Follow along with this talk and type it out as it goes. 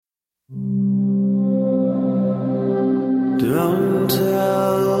Don't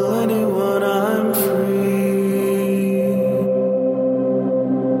tell anyone I'm free.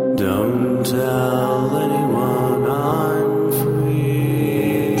 Don't tell anyone I'm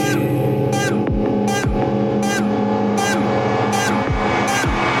free.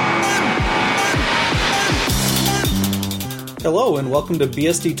 Hello and welcome to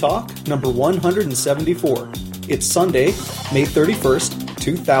BSD Talk number 174. It's Sunday, May 31st,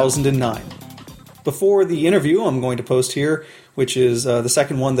 2009. Before the interview I'm going to post here, which is the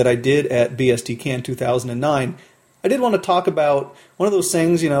second one that I did at BSDCan2009, I did want to talk about one of those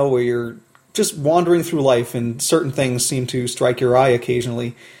things, where you're just wandering through life and certain things seem to strike your eye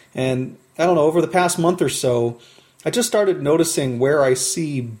occasionally. And I don't know, over the past month or so, I just started noticing where I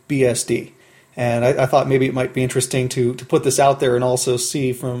see BSD. And I thought maybe it might be interesting to put this out there and also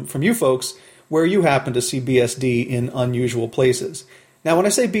see from you folks where you happen to see BSD in unusual places. Now, when I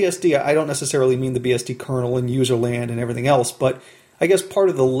say BSD, I don't necessarily mean the BSD kernel and user land and everything else, but I guess part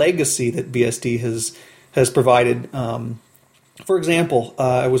of the legacy that BSD has provided. For example,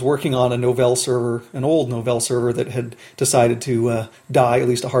 I was working on a Novell server, an old Novell server that had decided to die, at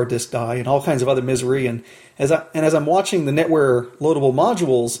least a hard disk die, and all kinds of other misery. And as I'm watching the NetWare loadable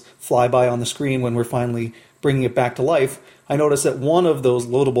modules fly by on the screen when we're finally bringing it back to life, I noticed that one of those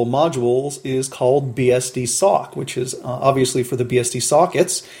loadable modules is called BSDSock, which is obviously for the BSD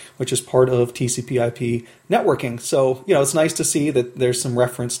sockets, which is part of TCP/IP networking. So, it's nice to see that there's some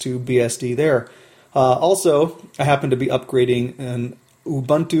reference to BSD there. Also, I happen to be upgrading an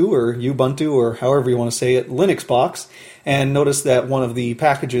Ubuntu or however you want to say it, Linux box, and noticed that one of the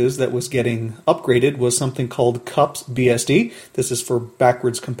packages that was getting upgraded was something called CUPS BSD. This is for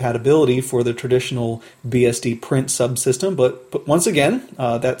backwards compatibility for the traditional BSD print subsystem, but once again,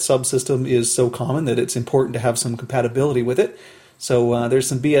 that subsystem is so common that it's important to have some compatibility with it. So there's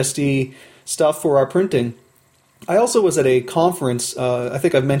some BSD stuff for our printing. I also was at a conference, I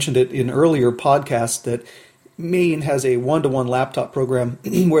think I've mentioned it in earlier podcasts, that Maine has a one-to-one laptop program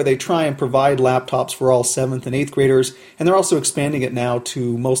where they try and provide laptops for all 7th and 8th graders, and they're also expanding it now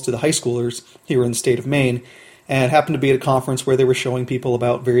to most of the high schoolers here in the state of Maine, and happened to be at a conference where they were showing people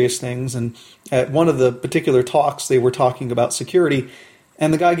about various things, and at one of the particular talks they were talking about security,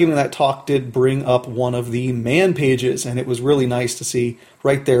 and the guy giving that talk did bring up one of the man pages, and it was really nice to see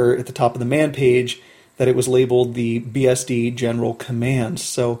right there at the top of the man page that it was labeled the BSD General Commands.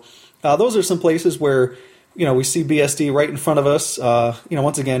 So those are some places where we see BSD right in front of us.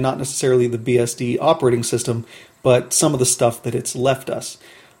 Once again, not necessarily the BSD operating system, but some of the stuff that it's left us.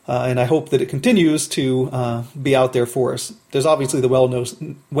 And I hope that it continues to be out there for us. There's obviously the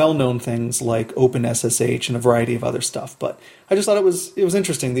well-known things like OpenSSH and a variety of other stuff, but I just thought it was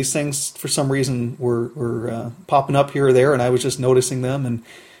interesting. These things, for some reason, were popping up here or there, and I was just noticing them, and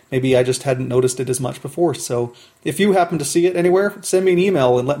maybe I just hadn't noticed it as much before. So if you happen to see it anywhere, send me an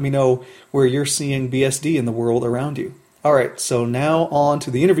email and let me know where you're seeing BSD in the world around you. All right, so now on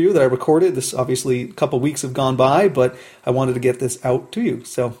to the interview that I recorded. This obviously a couple weeks have gone by, but I wanted to get this out to you.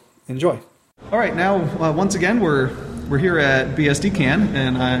 So enjoy. All right, now once again we're here at BSDCan,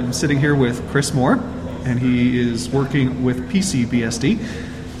 and I'm sitting here with Kris Moore, and he is working with PCBSD.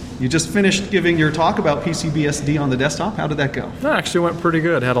 You just finished giving your talk about PCBSD on the desktop. How did that go? It actually went pretty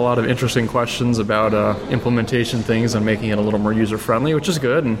good. Had a lot of interesting questions about implementation things and making it a little more user-friendly, which is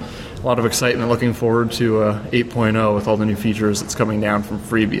good, and a lot of excitement looking forward to 8.0 with all the new features that's coming down from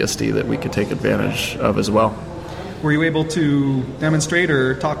FreeBSD that we could take advantage of as well. Were you able to demonstrate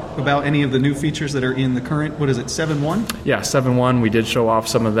or talk about any of the new features that are in the current, 7.1? Yeah, 7.1. We did show off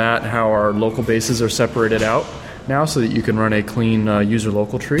some of that, how our local bases are separated out now so that you can run a clean user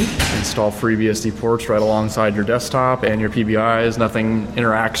local tree, install FreeBSD ports right alongside your desktop and your PBIs. Nothing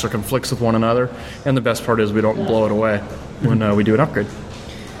interacts or conflicts with one another. And the best part is we don't blow it away when we do an upgrade.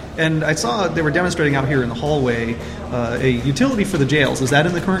 And I saw they were demonstrating out here in the hallway a utility for the jails. Is that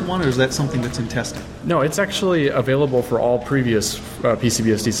in the current one, or is that something that's in testing? No, it's actually available for all previous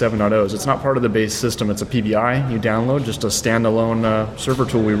PCBSD 7.0s. It's not part of the base system. It's a PBI you download, just a standalone server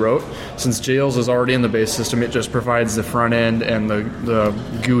tool we wrote. Since jails is already in the base system, it just provides the front end and the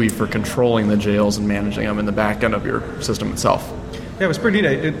GUI for controlling the jails and managing them in the back end of your system itself. Yeah, it was pretty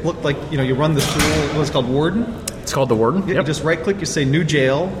neat. It looked like, you run this tool, what's called Warden. It's called the Warden. You just right-click, you say New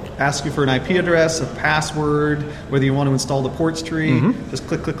Jail, ask you for an IP address, a password, whether you want to install the ports tree. Just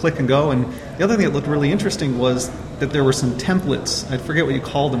click, click, click, and go. And the other thing that looked really interesting was that there were some templates. I forget what you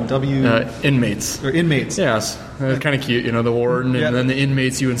called them. Inmates. Or inmates. Yes. Kind of cute, the warden and then the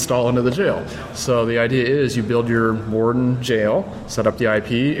inmates you install into the jail. So the idea is you build your warden jail, set up the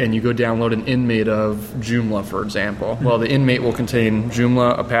IP, and you go download an inmate of Joomla, for example. Well, the inmate will contain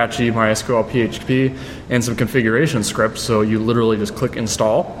Joomla, Apache, MySQL, PHP, and some configuration scripts. So you literally just click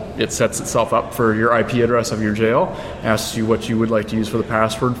install. It sets itself up for your IP address of your jail, asks you what you would like to use for the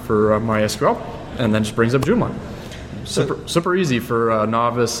password for MySQL, and then just brings up Joomla. Super easy for a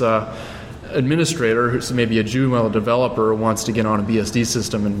novice administrator who's maybe a Joomla developer who wants to get on a BSD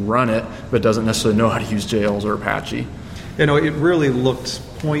system and run it, but doesn't necessarily know how to use Jails or Apache. It really looked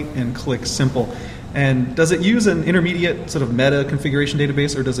point and click simple. And does it use an intermediate sort of meta configuration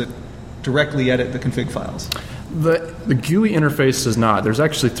database, or does it directly edit the config files? The GUI interface does not. There's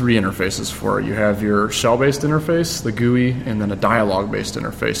actually three interfaces for it. You have your shell-based interface, the GUI, and then a dialogue-based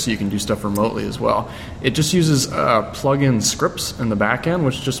interface, so you can do stuff remotely as well. It just uses plug-in scripts in the back end,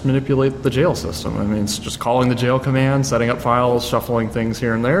 which just manipulate the jail system. I mean, it's just calling the jail command, setting up files, shuffling things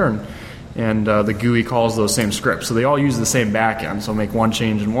here and there, and the GUI calls those same scripts. So they all use the same back end, so make one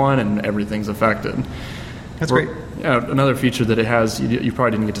change in one, and everything's affected. That's great. Another feature that it has, you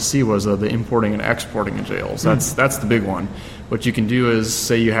probably didn't get to see, was the importing and exporting of jails. That's the big one. What you can do is,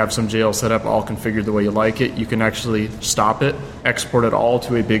 say you have some jail set up, all configured the way you like it, you can actually stop it, export it all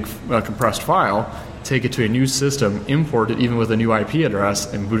to a big compressed file, take it to a new system, import it even with a new IP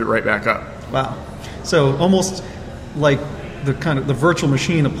address, and boot it right back up. Wow. So almost like the kind of the virtual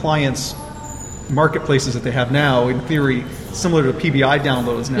machine appliance marketplaces that they have now, in theory, similar to PBI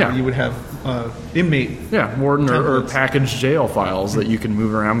downloads now, you would have inmate warden or packaged jail files that you can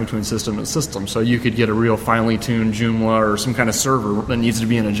move around between system and system. So you could get a real finely tuned Joomla or some kind of server that needs to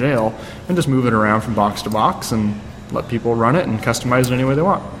be in a jail and just move it around from box to box and let people run it and customize it any way they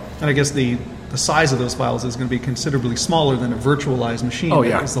want. And I guess the size of those files is going to be considerably smaller than a virtualized machine.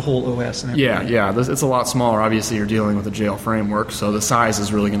 That is the whole OS and everything. It's a lot smaller. Obviously, you're dealing with a jail framework, so the size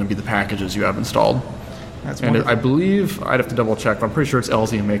is really going to be the packages you have installed. That's and wonderful. I believe, I'd have to double check, but I'm pretty sure it's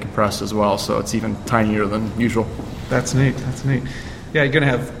LZMA compressed as well, so it's even tinier than usual. That's neat. Yeah, you're going to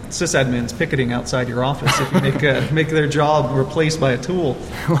have sysadmins picketing outside your office if you make their job replaced by a tool.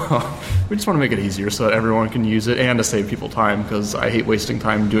 Well, we just want to make it easier so that everyone can use it and to save people time, because I hate wasting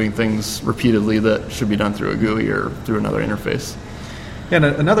time doing things repeatedly that should be done through a GUI or through another interface. And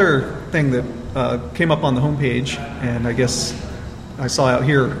another thing that came up on the homepage, and I guess I saw out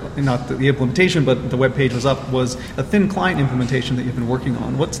here, not the implementation, but the web page was up, was a thin client implementation that you've been working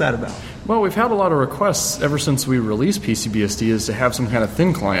on. What's that about? Well, we've had a lot of requests ever since we released PCBSD is to have some kind of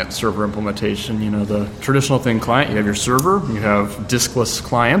thin client server implementation. The traditional thin client, you have your server, you have diskless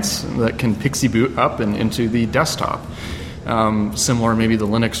clients that can PXE boot up and into the desktop. Similar, maybe the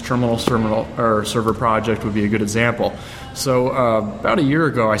Linux terminal or server project would be a good example. So about a year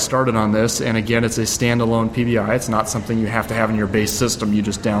ago, I started on this, and again, it's a standalone PBI. It's not something you have to have in your base system. You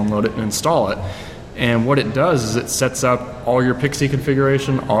just download it and install it. And what it does is it sets up all your PXE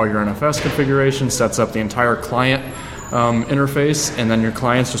configuration, all your NFS configuration, sets up the entire client interface, and then your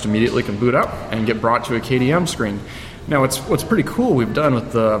clients just immediately can boot up and get brought to a KDM screen. Now, what's pretty cool we've done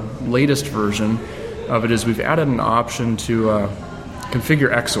with the latest version of it is we've added an option to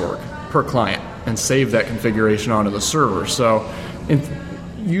configure Xorg per client and save that configuration onto the server. So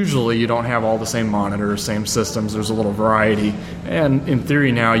usually you don't have all the same monitors, same systems, there's a little variety. And in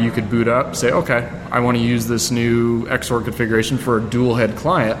theory now you could boot up, say, okay, I want to use this new Xorg configuration for a dual head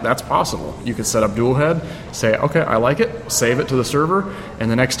client. That's possible. You could set up dual head, say, okay, I like it, save it to the server, and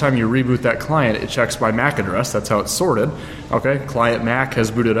the next time you reboot that client, it checks by MAC address. That's how it's sorted. Okay, client MAC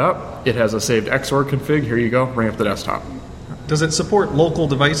has booted up, it has a saved Xorg config, here you go, bring up the desktop. Does it support local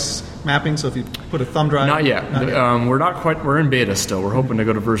device mapping? So if you put a thumb drive? Not yet. We're in beta still. We're hoping to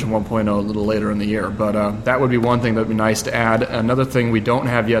go to version 1.0 a little later in the year. But that would be one thing that would be nice to add. Another thing we don't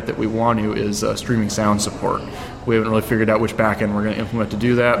have yet that we want to is streaming sound support. We haven't really figured out which backend we're going to implement to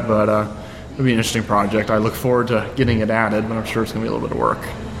do that, but it'll be an interesting project. I look forward to getting it added, but I'm sure it's going to be a little bit of work.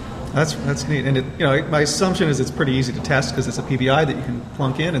 That's neat, and my assumption is it's pretty easy to test because it's a PBI that you can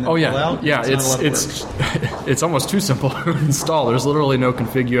plunk in and then pull out. Yeah, it's almost too simple to install. There's literally no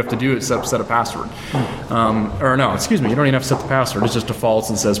config you have to do except set a password. You don't even have to set the password. It just defaults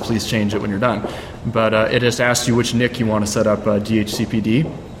and says please change it when you're done. But it just asks you which NIC you want to set up DHCPD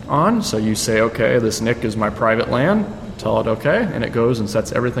on. So you say, okay, this NIC is my private LAN. Tell it okay, and it goes and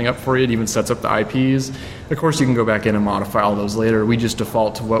sets everything up for you. It even sets up the IPs. Of course, you can go back in and modify all those later. We just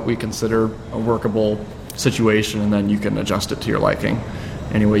default to what we consider a workable situation, and then you can adjust it to your liking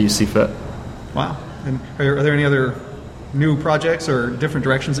any way you see fit. Wow. And are there any other new projects or different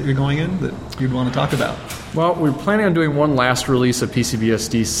directions that you're going in that you'd want to talk about? Well, we're planning on doing one last release of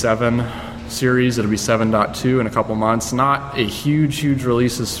PCBSD 7 series. It'll be 7.2 in a couple months. Not a huge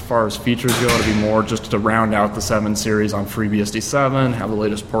release as far as features go. It'll be more just to round out the 7 series on FreeBSD 7, have the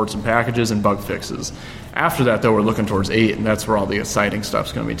latest ports and packages, and bug fixes. After that, though, we're looking towards 8, and that's where all the exciting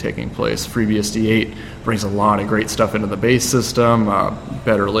stuff's going to be taking place. FreeBSD 8 brings a lot of great stuff into the base system,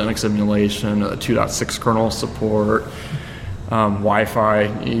 better Linux emulation, 2.6 kernel support,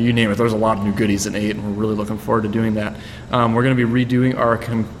 Wi-Fi, you name it. There's a lot of new goodies in 8, and we're really looking forward to doing that. We're going to be redoing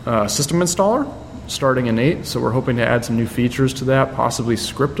our system installer starting in 8, so we're hoping to add some new features to that, possibly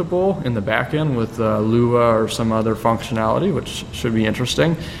scriptable in the back end with Lua or some other functionality, which should be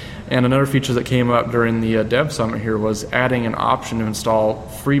interesting. And another feature that came up during the Dev Summit here was adding an option to install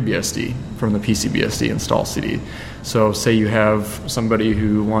FreeBSD from the PCBSD install CD. So say you have somebody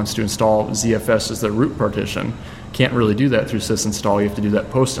who wants to install ZFS as their root partition. Can't really do that through sysinstall. You have to do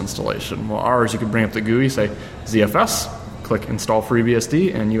that post-installation. Well, ours, you could bring up the GUI, say ZFS, click install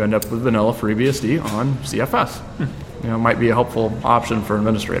FreeBSD, and you end up with vanilla FreeBSD on ZFS. You know, it might be a helpful option for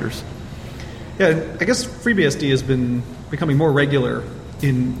administrators. Yeah, I guess FreeBSD has been becoming more regular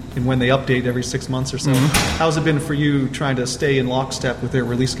in when they update every 6 months or so. How's it been for you trying to stay in lockstep with their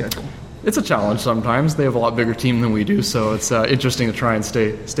release schedule? It's a challenge sometimes. They have a lot bigger team than we do, so it's interesting to try and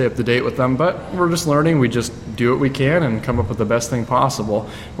stay up to date with them. But we're just learning. We just do what we can and come up with the best thing possible.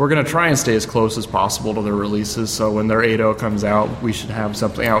 We're going to try and stay as close as possible to their releases, so when their 8.0 comes out, we should have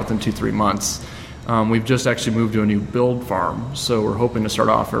something out within 2-3 months. We've just actually moved to a new build farm, so we're hoping to start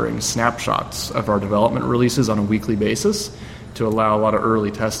offering snapshots of our development releases on a weekly basis to allow a lot of early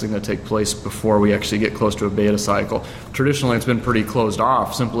testing to take place before we actually get close to a beta cycle. Traditionally, it's been pretty closed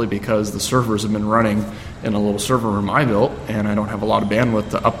off simply because the servers have been running in a little server room I built, and I don't have a lot of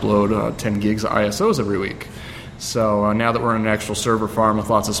bandwidth to upload 10 gigs of ISOs every week. So now that we're in an actual server farm with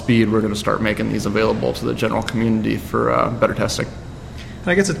lots of speed, we're going to start making these available to the general community for better testing. And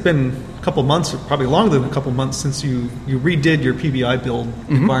I guess it's been a couple months, or probably longer than a couple months, since you redid your PBI build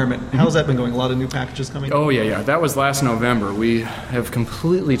environment. How's that been going? A lot of new packages coming? Oh, yeah. That was last November. We have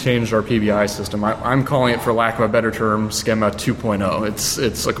completely changed our PBI system. I'm calling it, for lack of a better term, Schema 2.0.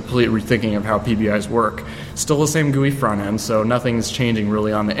 It's a complete rethinking of how PBIs work. Still the same GUI front end, so nothing's changing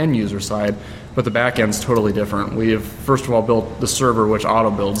really on the end user side, but the back end's totally different. We have, first of all, built the server which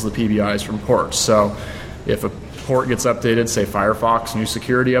auto-builds the PBIs from ports. So if a port gets updated, say Firefox, new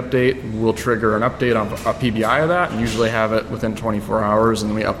security update, we'll trigger an update on a PBI of that and usually have it within 24 hours,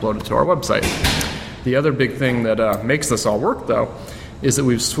 and then we upload it to our website. The other big thing that makes this all work, though, is that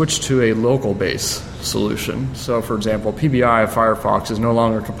we've switched to a local base solution. So, for example, PBI of Firefox is no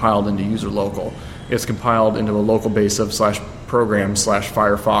longer compiled into user local. It's compiled into a local base of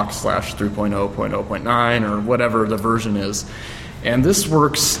 /program/Firefox /3.0.0.9 or whatever the version is. And this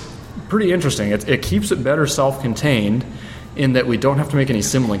works pretty interesting. It keeps it better self-contained in that we don't have to make any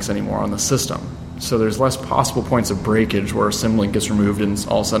symlinks anymore on the system. So there's less possible points of breakage where a symlink gets removed and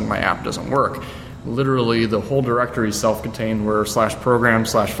all of a sudden my app doesn't work. Literally, the whole directory is self-contained where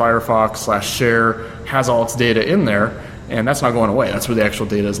 /program/Firefox/share has all its data in there, and that's not going away. That's where the actual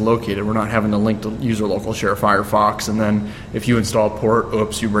data is located. We're not having to link to user local share Firefox, and then if you install a port,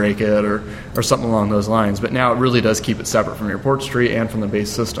 oops, you break it, or something along those lines. But now it really does keep it separate from your port tree and from the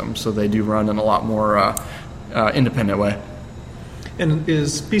base system, so they do run in a lot more independent way. And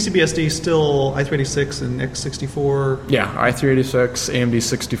is PCBSD still i386 and x64? Yeah, i386, AMD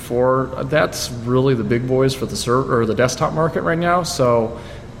 64. That's really the big boys for the server or the desktop market right now. So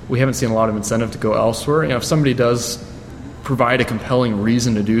we haven't seen a lot of incentive to go elsewhere. You know, if somebody does provide a compelling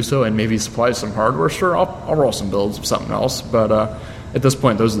reason to do so and maybe supply some hardware, sure, I'll roll some builds of something else. But at this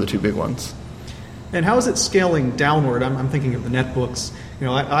point, those are the two big ones. And how is it scaling downward? I'm thinking of the netbooks. You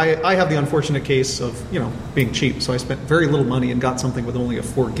know, I have the unfortunate case of, being cheap, so I spent very little money and got something with only a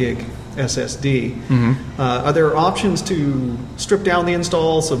 4 gig SSD. Are there options to strip down the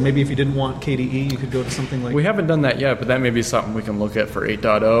install, so maybe if you didn't want KDE, you could go to something like... We haven't done that yet, but that may be something we can look at for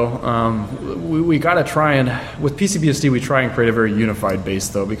 8.0. We got to try and... With PCBSD, we try and create a very unified base,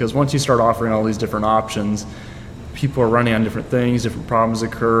 though, because once you start offering all these different options, people are running on different things, different problems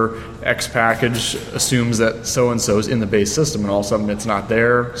occur. X package assumes that so-and-so is in the base system, and all of a sudden it's not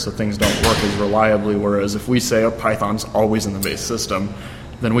there, so things don't work as reliably, whereas if we say, Python's always in the base system,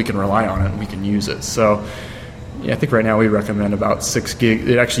 then we can rely on it and we can use it. So yeah, I think right now we recommend about 6 gig.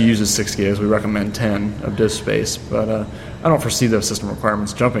 It actually uses 6 gigs. We recommend 10 of disk space, but I don't foresee those system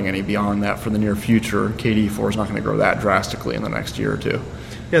requirements jumping any beyond that for the near future. KDE4 is not going to grow that drastically in the next year or two.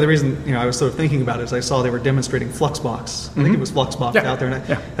 Yeah, the reason I was sort of thinking about it is I saw they were demonstrating Fluxbox. I think it was Fluxbox out there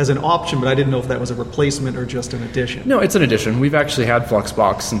as an option, but I didn't know if that was a replacement or just an addition. No, it's an addition. We've actually had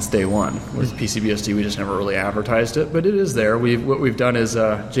Fluxbox since day one with PCBSD. We just never really advertised it, but it is there. What we've done is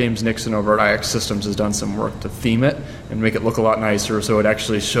James Nixon over at IX Systems has done some work to theme it and make it look a lot nicer, so it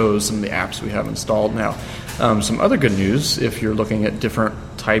actually shows some of the apps we have installed now. Some other good news, if you're looking at different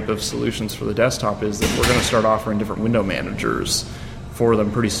type of solutions for the desktop, is that we're going to start offering different window managers for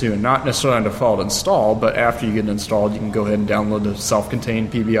them pretty soon. Not necessarily on default install, but after you get it installed, you can go ahead and download the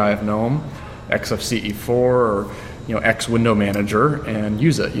self-contained PBI of GNOME, XFCE4, or X Window Manager, and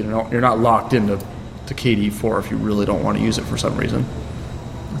use it. You're not locked into KDE4 if you really don't want to use it for some reason.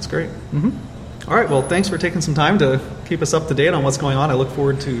 That's great. All right, well, thanks for taking some time to keep us up to date on what's going on. I look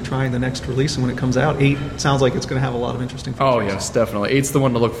forward to trying the next release, and when it comes out, 8 sounds like it's going to have a lot of interesting features. Oh, yes, definitely. 8's the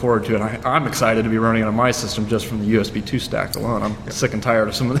one to look forward to, and I'm excited to be running it on my system just from the USB 2 stack alone. I'm sick and tired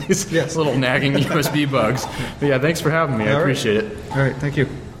of some of these little nagging USB bugs. But yeah, thanks for having me. I appreciate it. All right, thank you.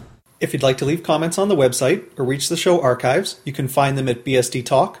 If you'd like to leave comments on the website or reach the show archives, you can find them at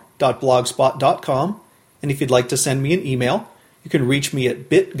bsdtalk.blogspot.com. And if you'd like to send me an email, you can reach me at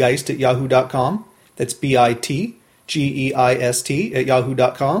bitgeist@yahoo.com. That's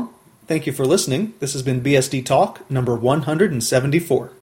bitgeist@yahoo.com. Thank you for listening. This has been BSD Talk number 174.